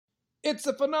It's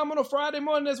a phenomenal Friday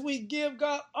morning as we give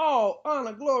God all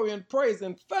honor, glory, and praise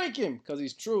and thank Him because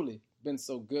He's truly been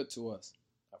so good to us.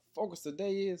 Our focus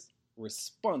today is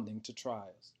responding to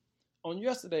trials. On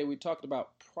yesterday, we talked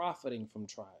about profiting from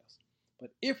trials.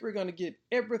 But if we're going to get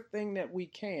everything that we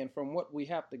can from what we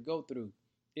have to go through,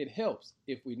 it helps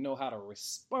if we know how to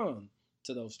respond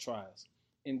to those trials.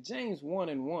 In James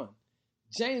 1:1,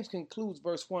 James concludes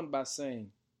verse 1 by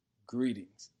saying,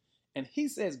 greetings. And he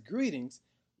says greetings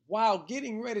while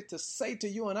getting ready to say to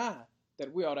you and I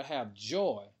that we ought to have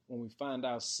joy when we find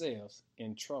ourselves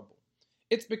in trouble.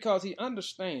 It's because he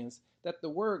understands that the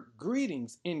word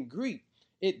greetings in Greek,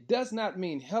 it does not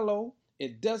mean hello,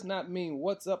 it does not mean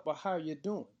what's up or how you're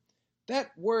doing.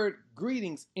 That word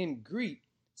greetings in Greek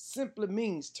simply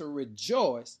means to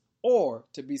rejoice or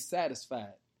to be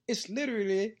satisfied. It's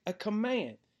literally a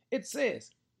command. It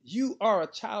says, you are a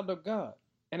child of God,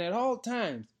 and at all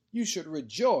times you should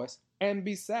rejoice and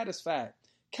be satisfied.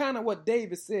 Kind of what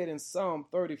David said in Psalm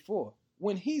 34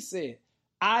 when he said,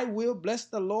 I will bless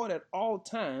the Lord at all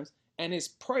times, and his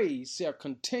praise shall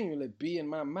continually be in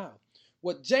my mouth.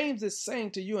 What James is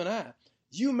saying to you and I,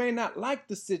 you may not like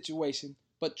the situation,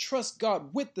 but trust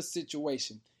God with the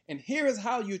situation. And here is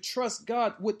how you trust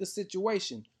God with the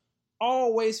situation.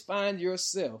 Always find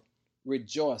yourself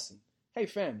rejoicing. Hey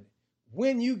family,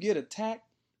 when you get attacked,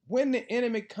 when the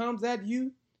enemy comes at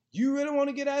you, you really want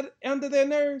to get under their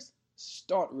nerves?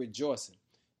 Start rejoicing.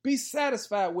 Be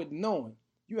satisfied with knowing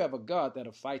you have a God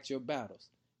that'll fight your battles.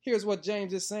 Here's what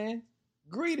James is saying.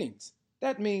 Greetings.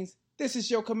 That means this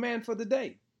is your command for the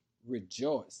day.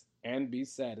 Rejoice and be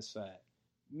satisfied.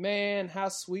 Man, how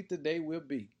sweet the day will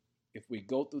be if we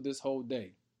go through this whole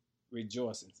day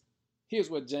rejoicing. Here's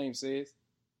what James says.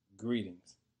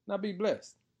 Greetings. Now be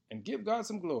blessed and give God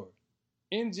some glory.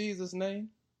 In Jesus' name,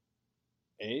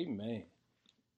 amen.